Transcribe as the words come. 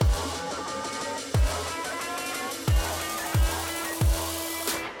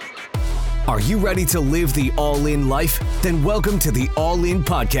Are you ready to live the all-in life? Then welcome to the All In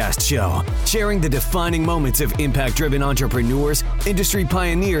Podcast Show, sharing the defining moments of impact-driven entrepreneurs, industry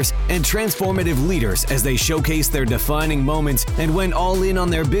pioneers, and transformative leaders as they showcase their defining moments and went all in on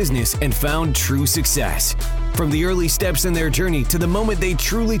their business and found true success. From the early steps in their journey to the moment they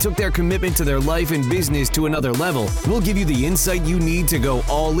truly took their commitment to their life and business to another level, we'll give you the insight you need to go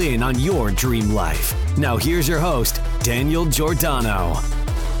all in on your dream life. Now here's your host, Daniel Giordano.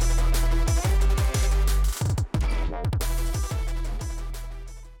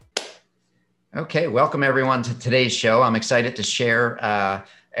 Okay, welcome everyone to today's show. I'm excited to share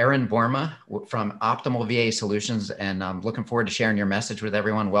Erin Boerma from Optimal VA Solutions, and I'm looking forward to sharing your message with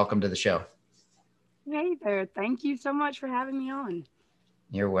everyone. Welcome to the show. Hey there. Thank you so much for having me on.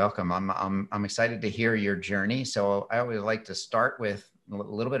 You're welcome. I'm excited to hear your journey. So I always like to start with a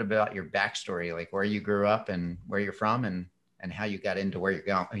little bit about your backstory, like where you grew up and where you're from and how you got into where you're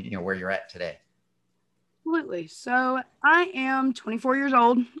going, where you're at today. Absolutely. So I am 24 years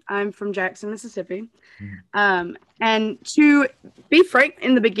old. I'm from Jackson, Mississippi. And to be frank,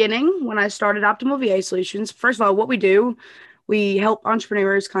 in the beginning, when I started Optimal VA Solutions, first of all, what we do, we help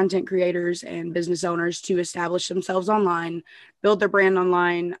entrepreneurs, content creators, and business owners to establish themselves online, build their brand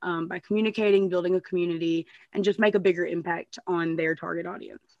online by communicating, building a community, and just make a bigger impact on their target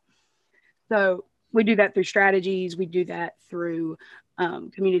audience. So we do that through strategies. We do that through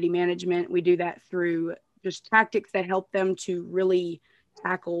community management. We do that through just tactics that help them to really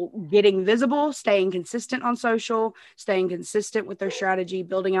tackle getting visible, staying consistent on social, staying consistent with their strategy,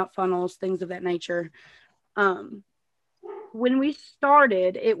 building out funnels, things of that nature. When we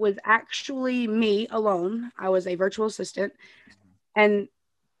started, it was actually me alone. I was a virtual assistant, and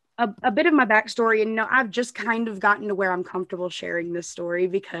a bit of my backstory, and I've just kind of gotten to where I'm comfortable sharing this story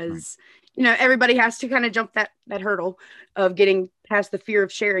because, everybody has to kind of jump that hurdle of getting past the fear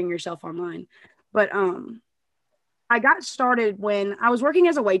of sharing yourself online. But I got started when I was working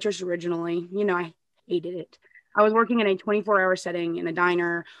as a waitress originally. I hated it. I was working in a 24-hour setting in a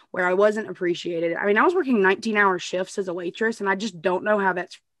diner where I wasn't appreciated. I mean, I was working 19-hour shifts as a waitress, and I just don't know how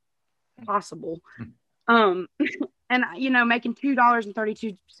that's possible. And, making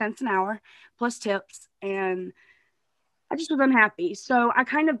 $2.32 an hour plus tips, and I just was unhappy. So I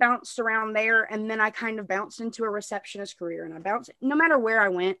kind of bounced around there, and then I kind of bounced into a receptionist career, and no matter where I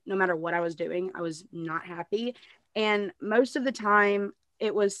went, no matter what I was doing, I was not happy. And most of the time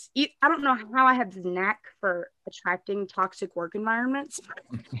it was, I don't know how I had the knack for attracting toxic work environments,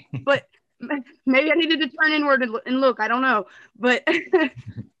 but maybe I needed to turn inward and look, I don't know, but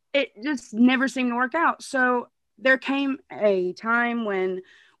it just never seemed to work out. So there came a time when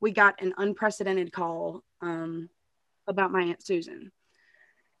we got an unprecedented call about my Aunt Susan.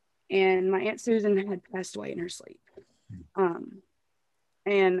 And my Aunt Susan had passed away in her sleep.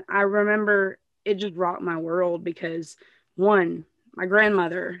 And I remember it just rocked my world because, one, my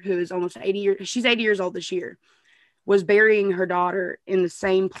grandmother, who is almost 80 years, she's 80 years old this year, was burying her daughter in the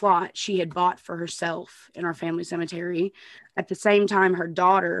same plot she had bought for herself in our family cemetery. At the same time, her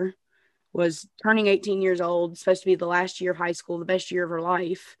daughter was turning 18 years old, supposed to be the last year of high school, the best year of her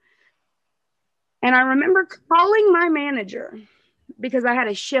life. And I remember calling my manager because I had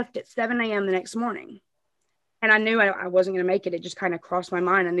a shift at 7 a.m. the next morning. And I knew I wasn't going to make it. It just kind of crossed my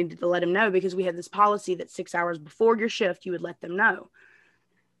mind. I needed to let him know because we had this policy that 6 hours before your shift, you would let them know.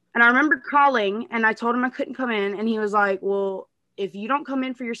 And I remember calling and I told him I couldn't come in. And he was like, well, if you don't come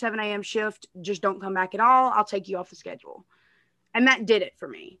in for your 7 a.m. shift, just don't come back at all. I'll take you off the schedule. And that did it for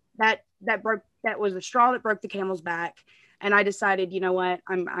me. That was the straw that broke the camel's back. And I decided, you know what,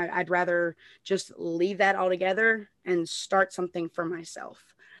 I'd rather just leave that altogether and start something for myself.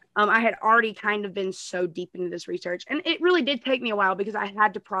 I had already kind of been so deep into this research, and it really did take me a while because I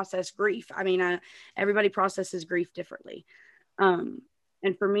had to process grief. I mean, everybody processes grief differently. And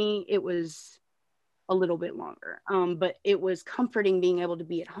for me, it was a little bit longer, but it was comforting being able to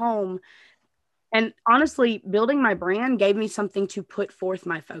be at home. And honestly, building my brand gave me something to put forth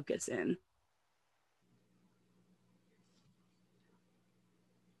my focus in.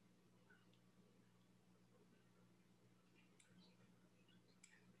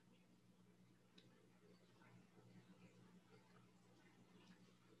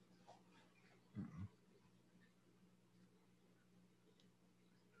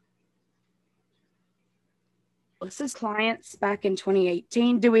 This is clients back in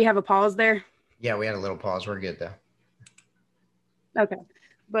 2018. Do we have a pause there? Yeah, we had a little pause. We're good though. Okay.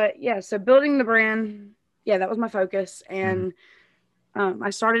 But yeah, so building the brand, that was my focus. And I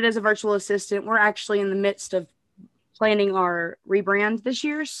started as a virtual assistant. We're actually in the midst of planning our rebrand this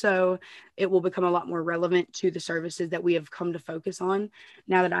year. So it will become a lot more relevant to the services that we have come to focus on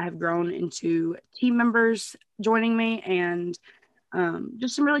now that I have grown into team members joining me, and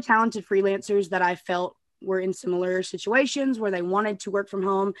just some really talented freelancers that I felt were in similar situations where they wanted to work from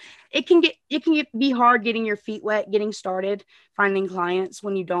home. It can be hard getting your feet wet, getting started, finding clients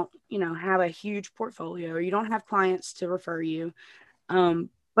when you don't, have a huge portfolio or you don't have clients to refer you.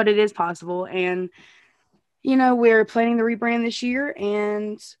 But it is possible. And, we're planning the rebrand this year,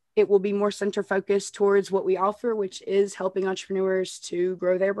 and it will be more center focused towards what we offer, which is helping entrepreneurs to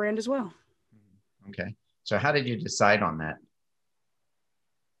grow their brand as well. Okay. So how did you decide on that?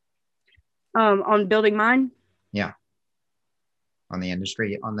 On building mine? Yeah. On the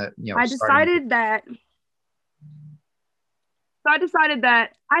industry, on the, I decided that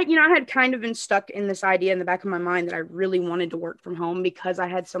I had kind of been stuck in this idea in the back of my mind that I really wanted to work from home because I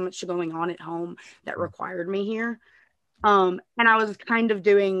had so much going on at home that required me here. And I was kind of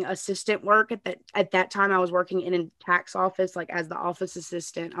doing assistant work at that time. I was working in a tax office, like as the office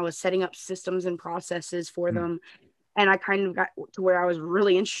assistant. I was setting up systems and processes for them. And I kind of got to where I was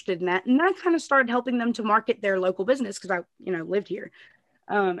really interested in that. And then I kind of started helping them to market their local business because I, lived here.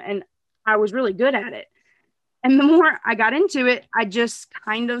 And I was really good at it. And the more I got into it, I just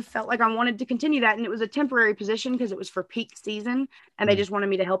kind of felt like I wanted to continue that. And it was a temporary position because it was for peak season. And they just wanted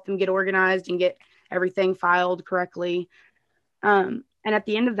me to help them get organized and get everything filed correctly. And at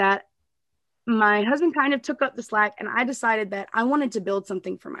the end of that, my husband kind of took up the slack, and I decided that I wanted to build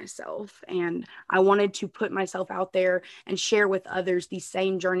something for myself, and I wanted to put myself out there and share with others the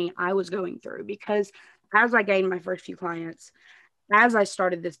same journey I was going through. Because as I gained my first few clients, as I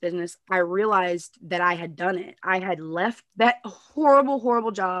started this business, I realized that I had done it. I had left that horrible,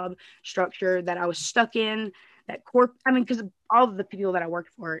 horrible job structure that I was stuck in, because all of the people that I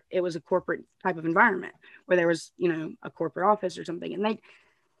worked for, it was a corporate type of environment where there was, a corporate office or something. And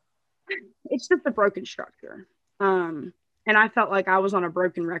it's just a broken structure. And I felt like I was on a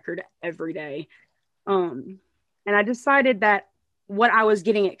broken record every day. And I decided that what I was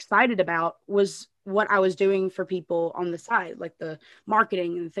getting excited about was what I was doing for people on the side, like the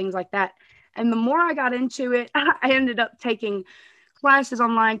marketing and things like that. And the more I got into it, I ended up taking classes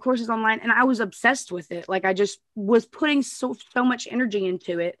online, courses online, and I was obsessed with it. Like I just was putting so much energy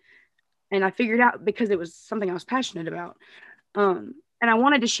into it. And I figured out because it was something I was passionate about. And I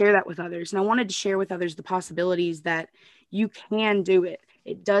wanted to share that with others. And I wanted to share with others the possibilities that you can do it.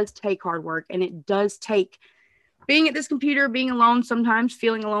 It does take hard work, and it does take being at this computer, being alone sometimes,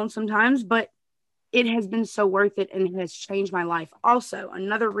 feeling alone sometimes, but it has been so worth it, and it has changed my life. Also,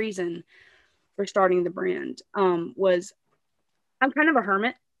 another reason for starting the brand was I'm kind of a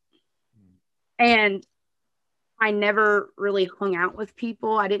hermit, and I never really hung out with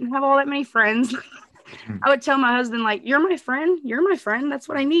people. I didn't have all that many friends. I would tell my husband, like, you're my friend. You're my friend. That's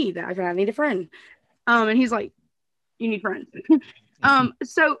what I need. I need a friend. And he's like, you need friends.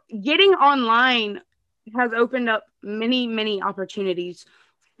 So getting online has opened up many, many opportunities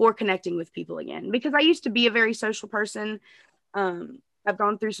for connecting with people again, because I used to be a very social person. I've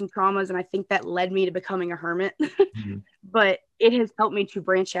gone through some traumas, and I think that led me to becoming a hermit. But it has helped me to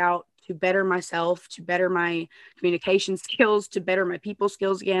branch out, to better myself, to better my communication skills, to better my people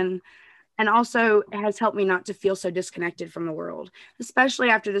skills again. And also it has helped me not to feel so disconnected from the world, especially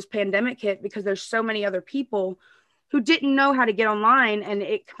after this pandemic hit, because there's so many other people who didn't know how to get online. And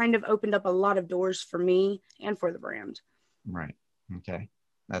it kind of opened up a lot of doors for me and for the brand. Right. Okay.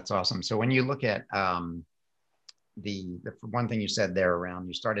 That's awesome. So when you look at the one thing you said there around,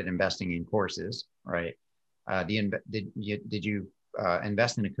 you started investing in courses, right? Did you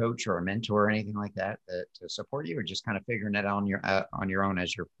invest in a coach or a mentor or anything like that to support you, or just kind of figuring it out on your own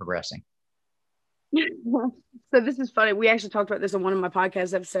as you're progressing? So this is funny. We actually talked about this on one of my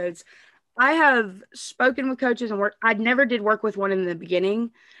podcast episodes. I have spoken with coaches and I never did work with one in the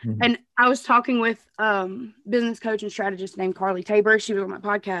beginning. And I was talking with business coach and strategist named Carly Tabor. She was on my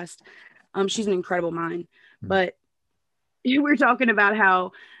podcast. She's an incredible mind. But we were talking about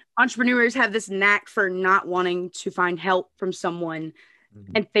how entrepreneurs have this knack for not wanting to find help from someone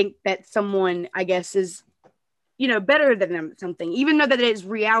and think that someone, I guess, is, better than them at something, even though that is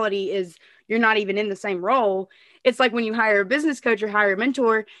reality is you're not even in the same role. It's like when you hire a business coach or hire a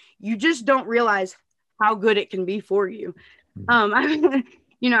mentor, you just don't realize how good it can be for you. I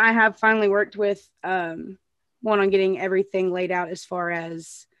have finally worked with one on getting everything laid out as far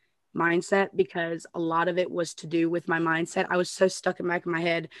as mindset, because a lot of it was to do with my mindset. I was so stuck in the back of my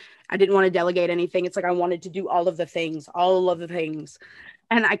head. I didn't want to delegate anything. It's like I wanted to do all of the things,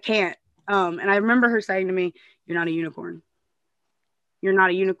 and I can't. And I remember her saying to me, "You're not a unicorn. You're not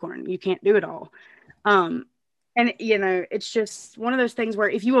a unicorn. You can't do it all." And, it's just one of those things where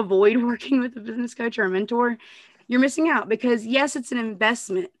if you avoid working with a business coach or a mentor, you're missing out, because yes, it's an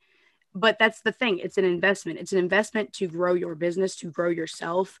investment, but that's the thing. It's an investment. It's an investment to grow your business, to grow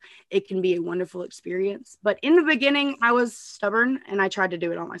yourself. It can be a wonderful experience. But in the beginning, I was stubborn and I tried to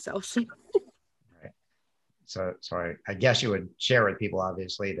do it all myself. Right. So I guess you would share with people,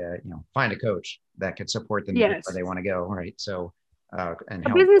 obviously, to, find a coach that could support them where they want to go. Right. So, and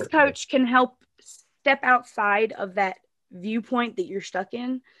a business coach can help step outside of that viewpoint that you're stuck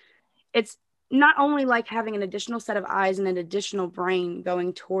in. It's not only like having an additional set of eyes and an additional brain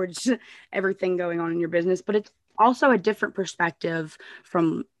going towards everything going on in your business, but it's also a different perspective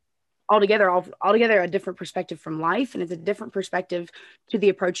from altogether a different perspective from life. And it's a different perspective to the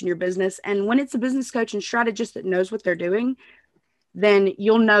approach in your business. And when it's a business coach and strategist that knows what they're doing, then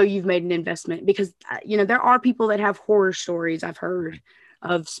you'll know you've made an investment, because, there are people that have horror stories I've heard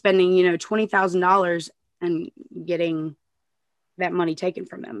of spending, $20,000 and getting that money taken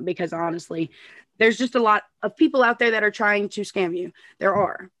from them, because honestly, there's just a lot of people out there that are trying to scam you. There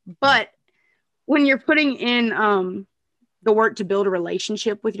are. But when you're putting in the work to build a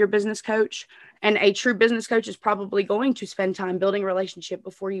relationship with your business coach, and a true business coach is probably going to spend time building a relationship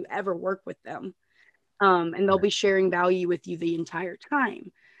before you ever work with them. And they'll be sharing value with you the entire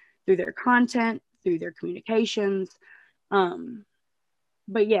time through their content, through their communications.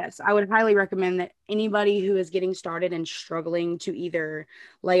 But yes, I would highly recommend that anybody who is getting started and struggling to either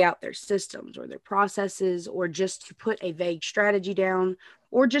lay out their systems or their processes, or just to put a vague strategy down,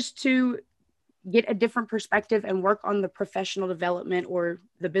 or just to get a different perspective and work on the professional development or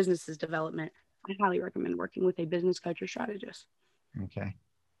the business's development, I highly recommend working with a business coach or strategist. Okay.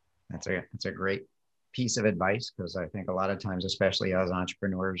 That's a great piece of advice, because I think a lot of times, especially as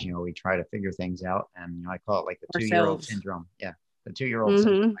entrepreneurs, we try to figure things out, and I call it like the 2-year-old syndrome. Yeah. The 2-year-old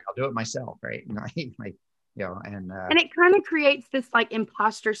syndrome. I'll do it myself. Right. And it kind of creates this like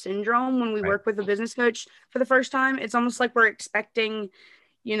imposter syndrome when we work with a business coach for the first time. It's almost like we're expecting,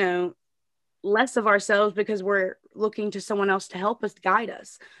 less of ourselves because we're looking to someone else to help us, guide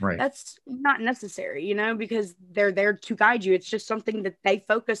us. Right. That's not necessary, because they're there to guide you. It's just something that they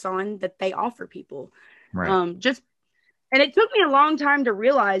focus on, that they offer people. Right. And it took me a long time to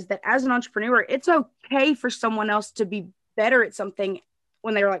realize that as an entrepreneur, it's okay for someone else to be better at something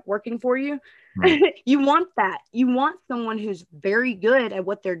when they're like working for you. Right. You want that. You want someone who's very good at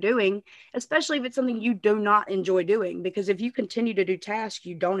what they're doing, especially if it's something you do not enjoy doing, because if you continue to do tasks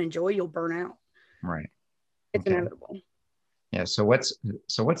you don't enjoy, you'll burn out. Right. It's inevitable. Yeah. So what's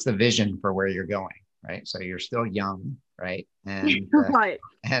the vision for where you're going? Right. So you're still young, right? And right.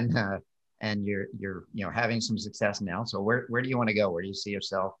 And you're having some success now. So where do you want to go? Where do you see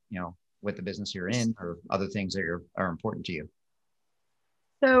yourself, with the business you're in, or other things that are important to you?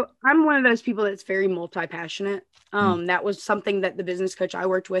 So I'm one of those people that's very multi-passionate. That was something that the business coach I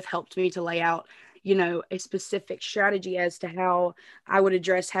worked with helped me to lay out, a specific strategy as to how I would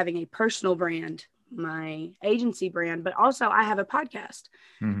address having a personal brand, my agency brand, but also I have a podcast.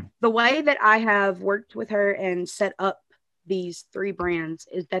 Mm-hmm. The way that I have worked with her and set up these 3 brands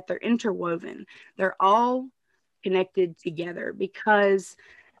is that they're interwoven. They're all connected together, because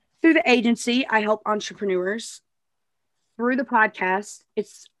through the agency, I help entrepreneurs. Through the podcast,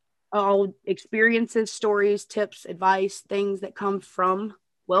 it's all experiences, stories, tips, advice, things that come from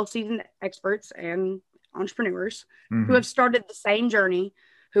well-seasoned experts and entrepreneurs who have started the same journey,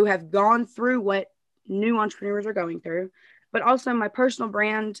 who have gone through what new entrepreneurs are going through. But also my personal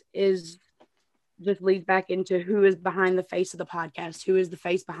brand just leads back into who is behind the face of the podcast, who is the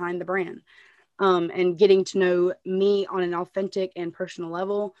face behind the brand, and getting to know me on an authentic and personal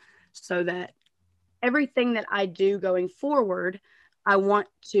level, so that everything that I do going forward, I want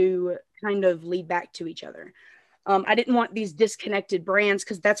to kind of lead back to each other. I didn't want these disconnected brands,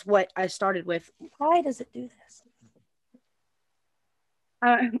 because that's what I started with. Why does it do this?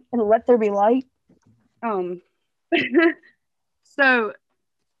 And let there be light. So,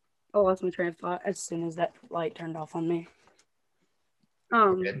 I lost my train of thought as soon as that light turned off on me.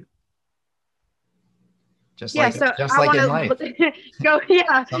 Just like in life.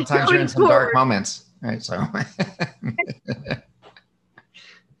 Sometimes you're in some dark moments, right? So, but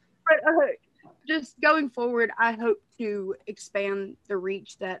just going forward, I hope to expand the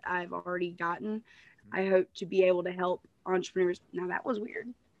reach that I've already gotten. I hope to be able to help entrepreneurs. Now that was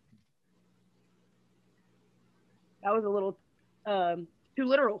weird. That was a little too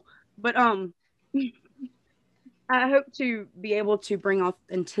literal, but I hope to be able to bring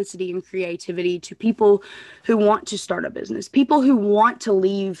authenticity and creativity to people who want to start a business, people who want to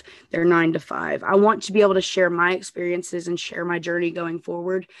leave their 9 to 5. I want to be able to share my experiences and share my journey going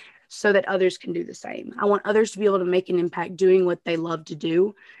forward, so that others can do the same. I want others to be able to make an impact doing what they love to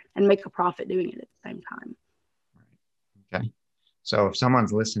do and make a profit doing it at the same time. Okay. So if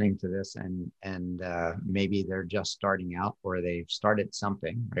someone's listening to this and maybe they're just starting out or they've started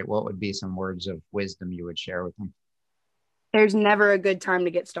something, right? What would be some words of wisdom you would share with them? There's never a good time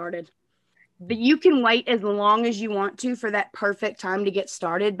to get started. But you can wait as long as you want to for that perfect time to get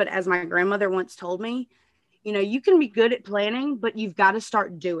started. But as my grandmother once told me, you know, you can be good at planning, but you've got to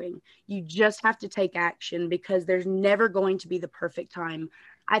start doing. You just have to take action because there's never going to be the perfect time.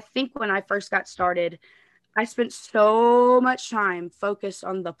 I think when I first got started, I spent so much time focused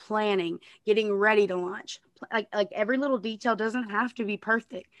on the planning, getting ready to launch. Like every little detail doesn't have to be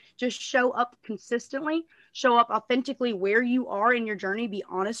perfect. Just show up consistently, show up authentically where you are in your journey, be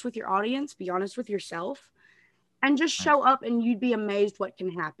honest with your audience, be honest with yourself, and just show up and you'd be amazed what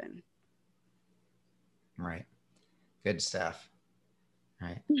can happen. Right. Good stuff.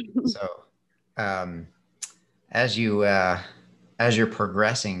 Right. So, as you're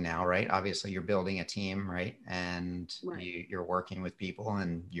progressing now, right? Obviously you're building a team, right? And you're working with people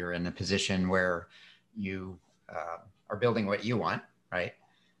and you're in a position where you are building what you want, right?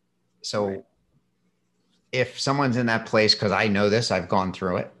 So if someone's in that place, because I know this, I've gone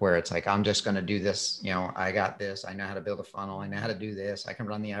through it, where it's like, I'm just going to do this. You know, I got this. I know how to build a funnel. I know how to do this. I can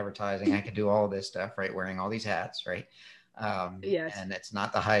run the advertising. I can do all this stuff, right? Wearing all these hats, right? Yes. And it's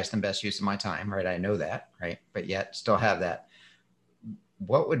not the highest and best use of my time, right? I know that, right? But yet still have that.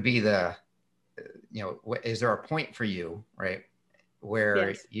 What would be the, you know, is there a point for you, right,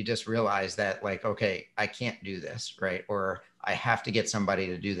 where you just realize that, like, okay, I can't do this, right? Or I have to get somebody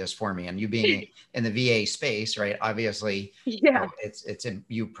to do this for me. And you being in the VA space, right? Obviously, you know,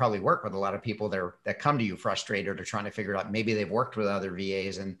 you probably work with a lot of people there that come to you frustrated or trying to figure out, maybe they've worked with other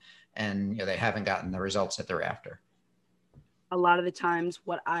VAs and you know, they haven't gotten the results that they're after. A lot of the times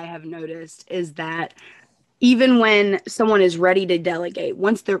what I have noticed is that even when someone is ready to delegate,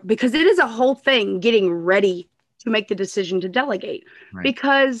 because it is a whole thing getting ready to make the decision to delegate, right?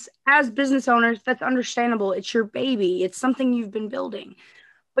 Because as business owners, that's understandable. It's your baby. It's something you've been building,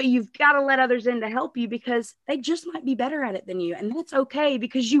 but you've got to let others in to help you because they just might be better at it than you. And that's okay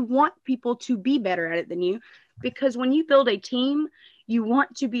because you want people to be better at it than you. Because when you build a team, you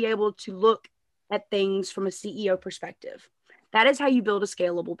want to be able to look at things from a CEO perspective. That is how you build a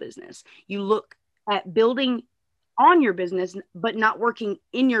scalable business. You look at building on your business, but not working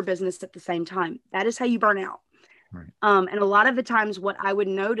in your business at the same time. That is how you burn out. Right. And a lot of the times what I would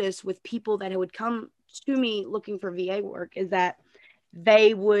notice with people that would come to me looking for VA work is that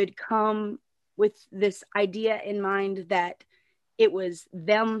they would come with this idea in mind that it was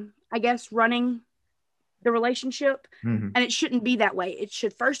them, I guess, running the relationship. Mm-hmm. And it shouldn't be that way. It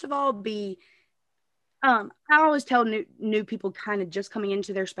should, first of all, be I always tell new people kind of just coming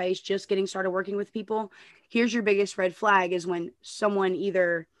into their space, just getting started working with people. Here's your biggest red flag is when someone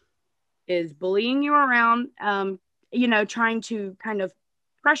either is bullying you around, you know, trying to kind of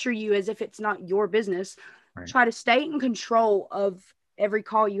pressure you as if it's not your business. Right. Try to stay in control of every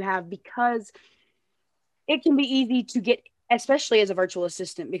call you have because it can be easy to get, especially as a virtual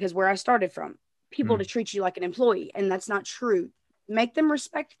assistant, because where I started from, people to treat you like an employee, and that's not true. Make them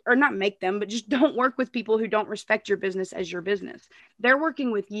respect, or not make them, but just don't work with people who don't respect your business as your business. They're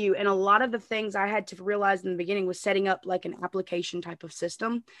working with you. And a lot of the things I had to realize in the beginning was setting up like an application type of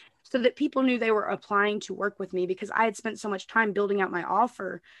system so that people knew they were applying to work with me because I had spent so much time building out my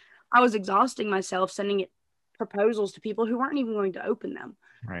offer. I was exhausting myself sending proposals to people who weren't even going to open them.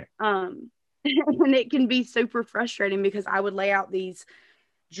 Right. And it can be super frustrating because I would lay out these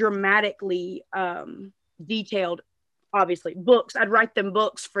dramatically detailed, obviously, books. I'd write them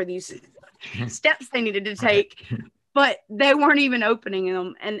books for these steps they needed to take, but they weren't even opening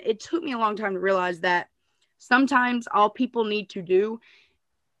them. And it took me a long time to realize that sometimes all people need to do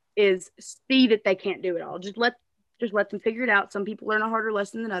is see that they can't do it all. Just let them figure it out. Some people learn a harder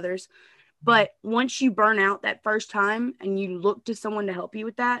lesson than others. But once you burn out that first time and you look to someone to help you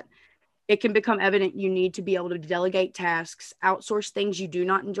with that, it can become evident you need to be able to delegate tasks, outsource things you do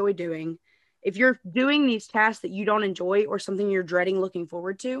not enjoy doing. If you're doing these tasks that you don't enjoy or something you're dreading looking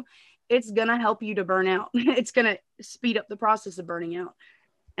forward to, it's going to help you to burn out. It's going to speed up the process of burning out.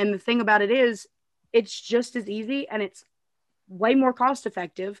 And the thing about it is, it's just as easy and it's way more cost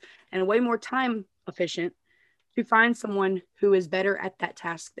effective and way more time efficient to find someone who is better at that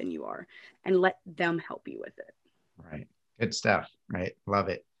task than you are and let them help you with it. Right. Good stuff. Right. Love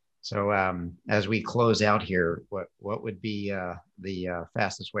it. So as we close out here, what would be the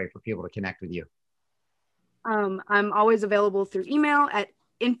fastest way for people to connect with you? I'm always available through email at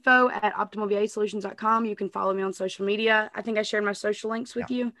info@optimalvasolutions.com. You can follow me on social media. I think I shared my social links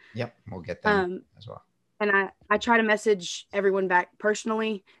with you. Yep. We'll get them as well. And I try to message everyone back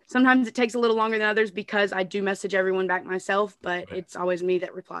personally. Sometimes it takes a little longer than others because I do message everyone back myself, but it's always me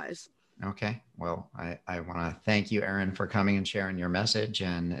that replies. Okay. Well, I want to thank you, Erin, for coming and sharing your message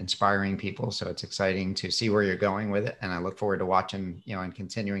and inspiring people. So it's exciting to see where you're going with it. And I look forward to watching, and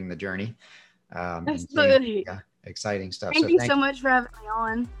continuing the journey. Absolutely. Exciting stuff. Thank you so much for having me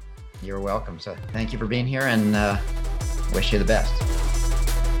on. You're welcome. So thank you for being here, and wish you the best.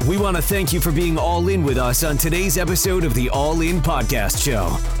 We want to thank you for being all in with us on today's episode of the All In Podcast Show.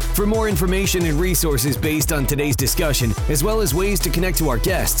 For more information and resources based on today's discussion, as well as ways to connect to our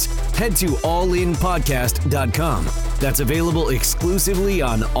guests, head to allinpodcast.com. That's available exclusively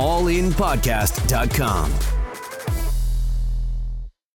on allinpodcast.com.